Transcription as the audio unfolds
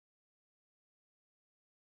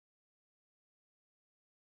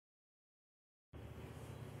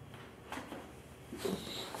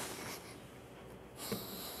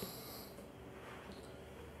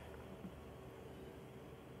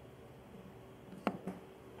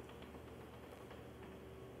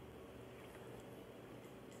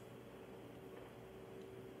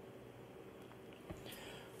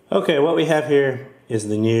Okay, what we have here is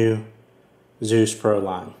the new Zeus Pro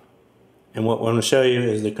line. And what I'm going to show you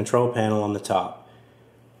is the control panel on the top.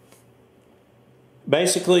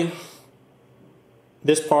 Basically,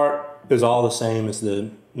 this part is all the same as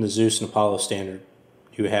the Zeus and Apollo standard.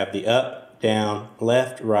 You have the up, down,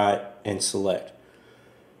 left, right, and select.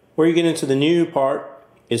 Where you get into the new part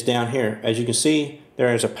is down here. As you can see,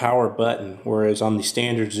 there is a power button, whereas on the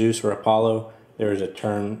standard Zeus or Apollo, there is a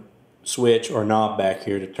turn switch or knob back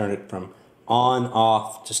here to turn it from on,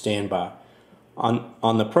 off to standby.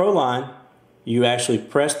 On the Pro line, you actually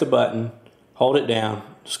press the button, hold it down,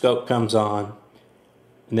 the scope comes on,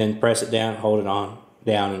 and then press it down, hold it on,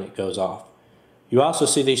 down, and it goes off. You also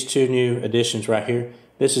see these two new additions right here.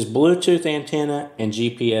 This is Bluetooth antenna and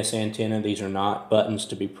GPS antenna. These are not buttons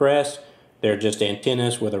to be pressed. They're just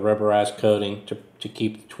antennas with a rubberized coating to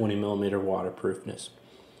keep the 20mm waterproofness.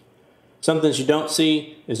 Something that you don't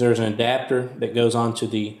see is there's an adapter that goes onto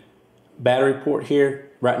the battery port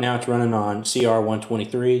here. Right now it's running on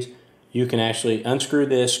CR123s. You can actually unscrew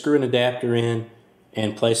this, screw an adapter in,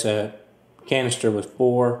 and place a canister with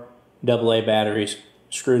 4 AA batteries.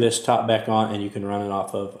 Screw this top back on and you can run it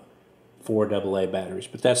off of 4 AA batteries.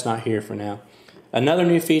 But that's not here for now. Another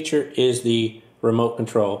new feature is the remote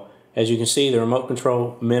control. As you can see, the remote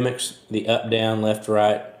control mimics the up, down, left,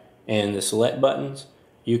 right, and the select buttons.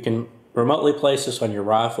 You can remotely place this on your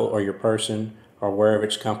rifle or your person or wherever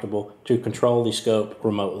it's comfortable to control the scope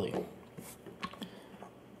remotely.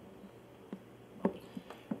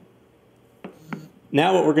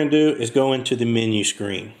 Now what we're going to do is go into the menu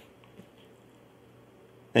screen.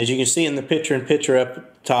 As you can see in the picture-in-picture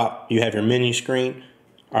up top, you have your menu screen.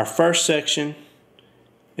 Our first section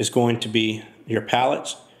is going to be your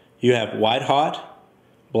palettes. You have white hot,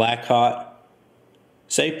 black hot,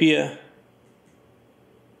 sepia,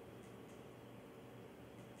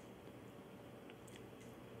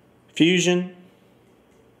 fusion,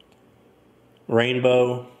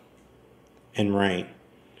 rainbow, and rain.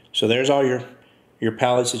 So there's all your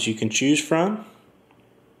palettes that you can choose from.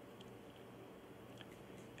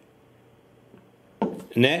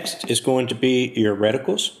 Next is going to be your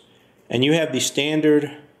reticles, and you have the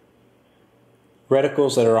standard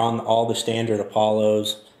reticles that are on all the standard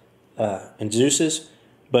Apollos and Zeuses,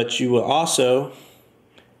 but you will also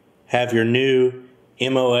have your new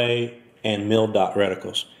MOA and mil dot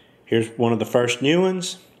reticles. Here's one of the first new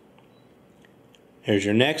ones. Here's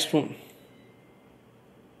your next one.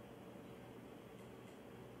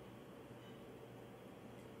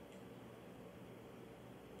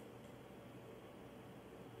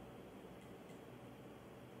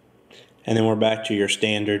 And then we're back to your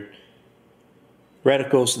standard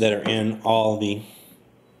reticles that are in all the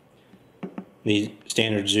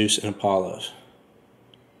standard Zeus and Apollos.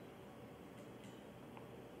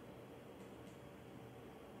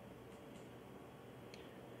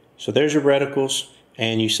 So there's your reticles,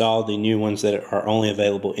 and you saw the new ones that are only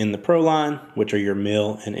available in the Pro line, which are your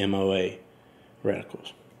mil and MOA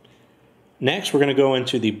reticles. Next, we're going to go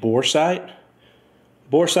into the bore sight.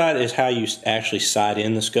 Bore sight is how you actually sight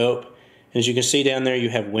in the scope. As you can see down there,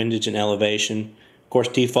 you have windage and elevation. Of course,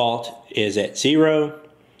 default is at 0.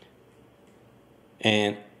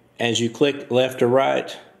 And as you click left or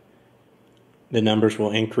right, the numbers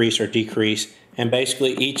will increase or decrease. And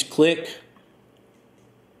basically, each click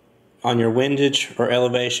on your windage or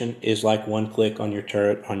elevation is like one click on your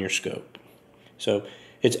turret on your scope. So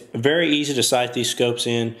it's very easy to sight these scopes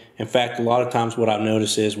in. In fact, a lot of times what I've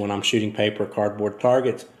noticed is when I'm shooting paper or cardboard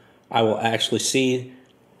targets, I will actually see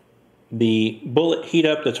the bullet heat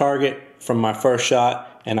up the target from my first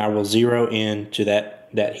shot, and I will zero in to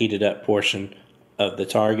that heated up portion of the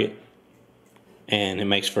target, and it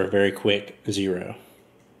makes for a very quick zero.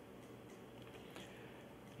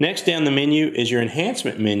 Next down the menu is your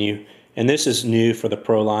enhancement menu, and this is new for the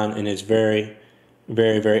Pro line and is very,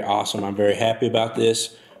 very, very awesome. I'm very happy about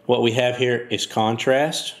this. What we have here is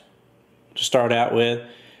contrast to start out with,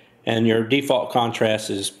 and your default contrast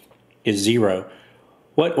is 0.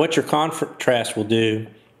 What your contrast will do,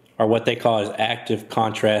 or what they call as active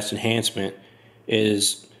contrast enhancement,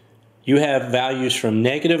 is you have values from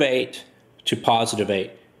 -8 to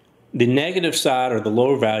 +8. The negative side, or the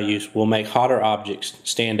lower values, will make hotter objects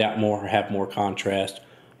stand out more or have more contrast,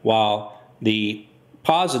 while the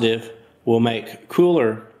positive will make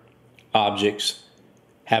cooler objects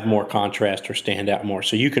have more contrast or stand out more.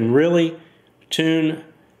 So you can really tune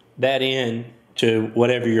that in to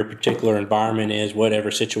whatever your particular environment is, whatever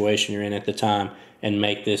situation you're in at the time, and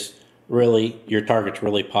make this really, your targets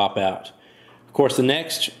really pop out. Of course, the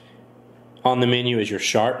next on the menu is your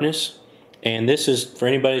sharpness, and this is for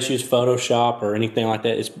anybody who's used Photoshop or anything like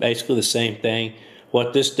that. It's basically the same thing.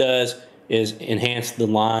 What this does is enhance the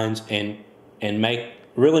lines and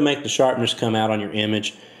really make the sharpness come out on your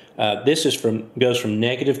image. This is goes from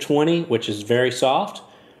 -20, which is very soft,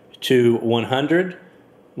 to 100,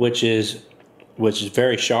 which is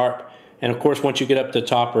very sharp. And of course, once you get up to the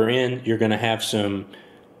top or end, you're going to have some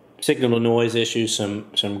signal to noise issues, some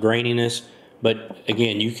graininess. But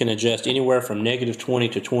again, you can adjust anywhere from -20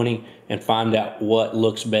 to 20 and find out what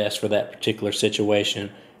looks best for that particular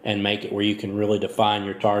situation and make it where you can really define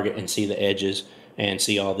your target and see the edges and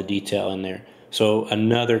see all the detail in there. So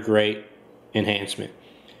another great enhancement.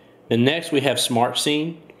 Then next we have Smart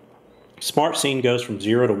Scene. Smart Scene goes from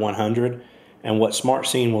 0 to 100, and what Smart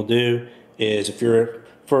Scene will do is, if you're,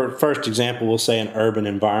 for first example, we'll say an urban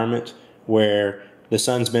environment where the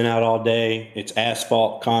sun's been out all day, it's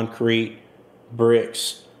asphalt, concrete,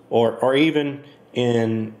 bricks, or even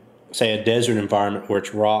in, say, a desert environment where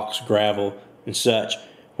it's rocks, gravel, and such,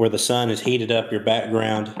 where the sun has heated up your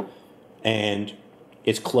background and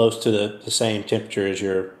it's close to the same temperature as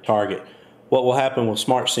your target. What will happen with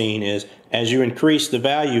Smart Scene is, as you increase the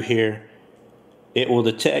value here, it will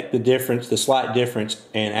detect the difference, the slight difference,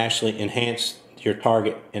 and actually enhance your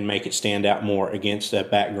target and make it stand out more against a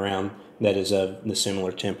background that is of the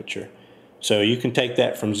similar temperature. So you can take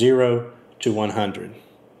that from 0 to 100.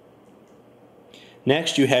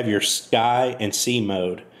 Next, you have your Sky and Sea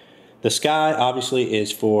mode. The Sky obviously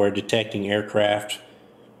is for detecting aircraft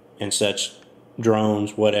and such,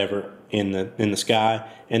 drones, whatever, in the sky,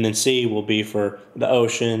 and then Sea will be for the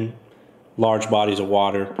ocean, large bodies of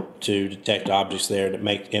water, to detect objects there. It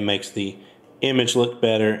makes the image look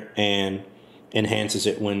better and enhances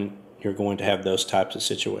it when you're going to have those types of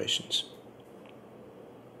situations.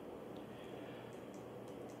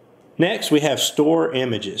 Next, we have Store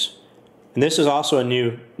Images, and this is also a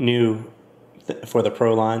new for the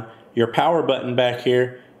Pro line. Your power button back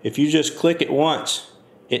here, if you just click it once,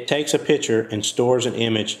 it takes a picture and stores an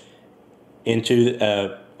image into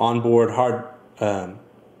onboard hard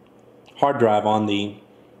drive on the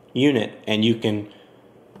unit, and you can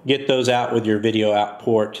get those out with your video out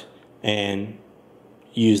port and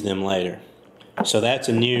use them later. So that's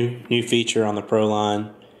a new feature on the Pro line.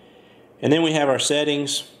 And then we have our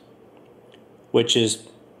settings, which is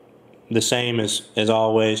the same as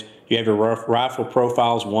always. You have your rifle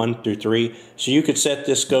profiles 1 through 3. So you could set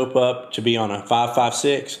this scope up to be on a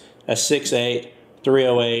 5.56, a 6.8,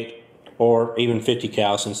 308, or even 50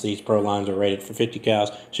 cal, since these Pro lines are rated for 50 cals.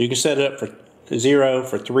 So you can set it up for 0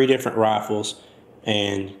 for 3 different rifles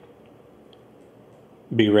and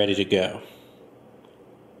be ready to go.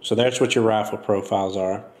 So that's what your rifle profiles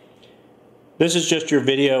are. This is just your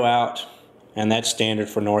video out, and that's standard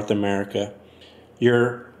for North America.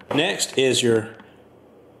 Your next is your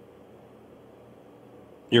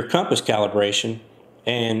compass calibration,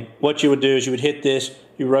 and what you would do is you would hit this,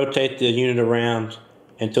 you rotate the unit around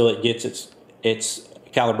until it gets its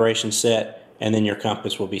calibration set, and then your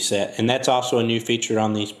compass will be set. And that's also a new feature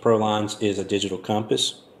on these Pro lines, is a digital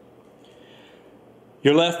compass.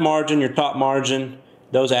 Your left margin, your top margin,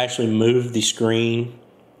 those actually move the screen.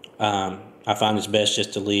 I find it's best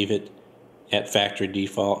just to leave it at factory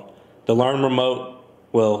default. The Learn Remote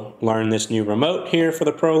will learn this new remote here for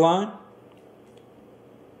the Pro line.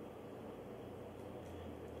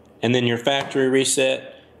 And then your factory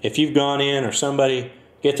reset. If you've gone in, or somebody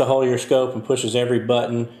gets a hold of your scope and pushes every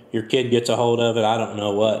button, your kid gets a hold of it, I don't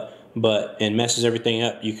know what, and messes everything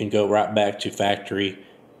up, you can go right back to factory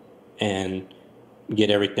and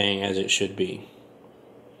get everything as it should be.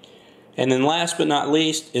 And then last but not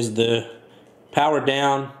least is the power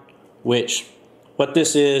down, which what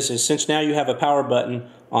this is since now you have a power button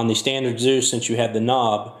on the standard Zeus, since you had the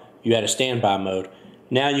knob, you had a standby mode.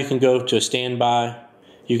 Now you can go to a standby.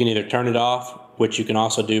 You can either turn it off, which you can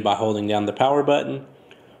also do by holding down the power button,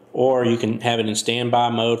 or you can have it in standby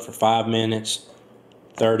mode for 5 minutes,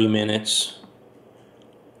 30 minutes,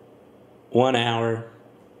 1 hour,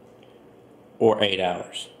 or 8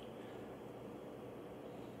 hours.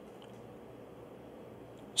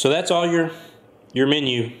 So that's all your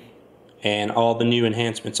menu and all the new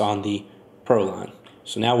enhancements on the Pro line.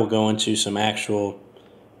 So now we'll go into some actual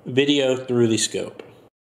video through the scope.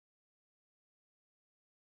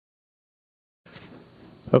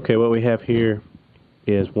 Okay, what we have here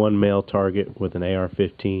is one male target with an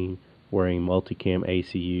AR-15 wearing multicam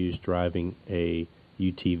ACUs driving a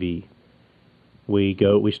UTV.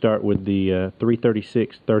 We start with the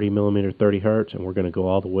 336 30mm 30 Hertz, and we're going to go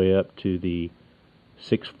all the way up to the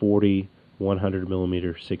 640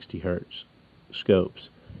 100mm 60 Hertz scopes.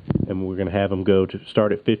 And we're going to have them go to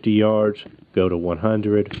start at 50 yards, go to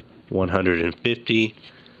 100, 150,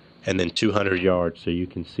 and then 200 yards, so you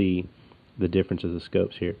can see the difference of the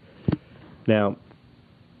scopes here. Now,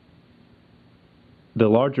 the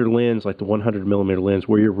larger lens, like the 100 millimeter lens,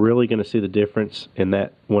 where you're really going to see the difference in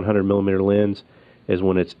that 100 millimeter lens is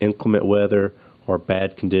when it's inclement weather or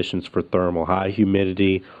bad conditions for thermal, high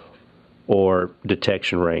humidity or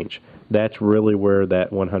detection range. That's really where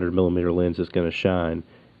that 100 millimeter lens is going to shine,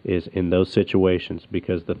 is in those situations,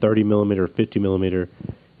 because the 30 millimeter or 50 millimeter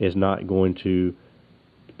is not going to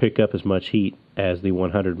pick up as much heat as the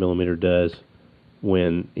 100 millimeter does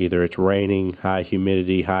when either it's raining, high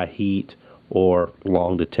humidity, high heat, or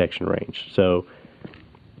long detection range. So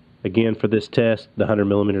again, for this test, the 100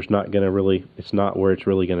 millimeter is not going to really, it's not where it's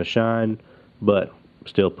really going to shine, but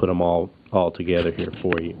still put them all together here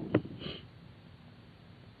for you.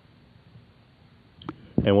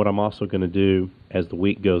 And what I'm also going to do as the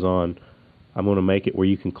week goes on, I'm going to make it where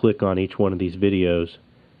you can click on each one of these videos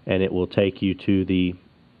and it will take you to the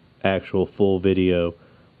actual full video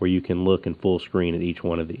where you can look in full screen at each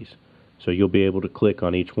one of these. So you'll be able to click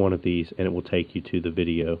on each one of these and it will take you to the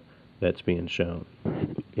video that's being shown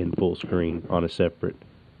in full screen on a separate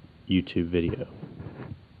YouTube video.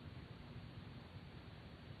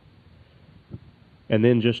 And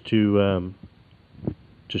then just to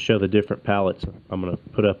show the different palettes, I'm going to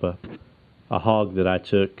put up a hog that I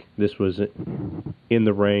took. This was in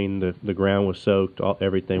the rain. The ground was soaked.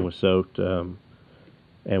 Everything was soaked and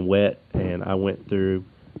wet. And I went through,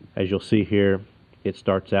 as you'll see here, it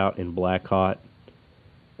starts out in black hot.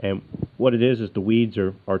 And what it is the weeds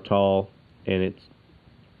are tall, and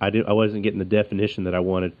I wasn't getting the definition that I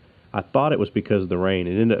wanted. I thought it was because of the rain.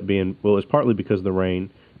 It ended up being, well, it was partly because of the rain.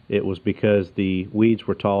 It was because the weeds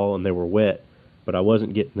were tall and they were wet, but I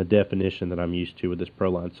wasn't getting the definition that I'm used to with this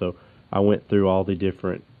Proline. So I went through all the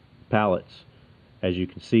different palettes, as you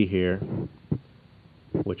can see here,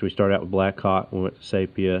 which we started out with black hot, we went to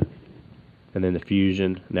sepia, and then the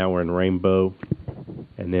fusion. Now we're in rainbow,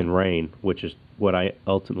 and then rain, which is what I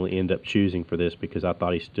ultimately end up choosing for this because I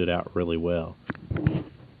thought he stood out really well.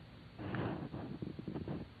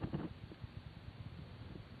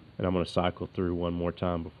 And I'm going to cycle through one more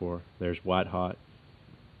time before. There's white hot,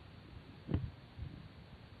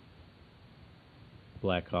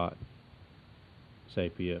 black hot,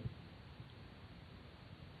 sepia,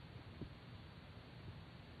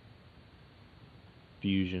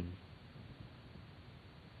 fusion,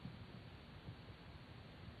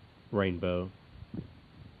 rainbow,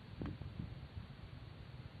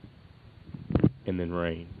 and then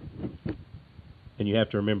rain. And you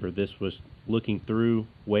have to remember, this was looking through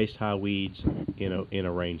waist-high weeds in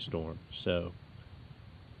a rainstorm. So,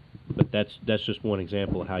 but that's just one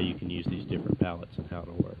example of how you can use these different palettes and how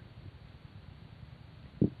it'll work.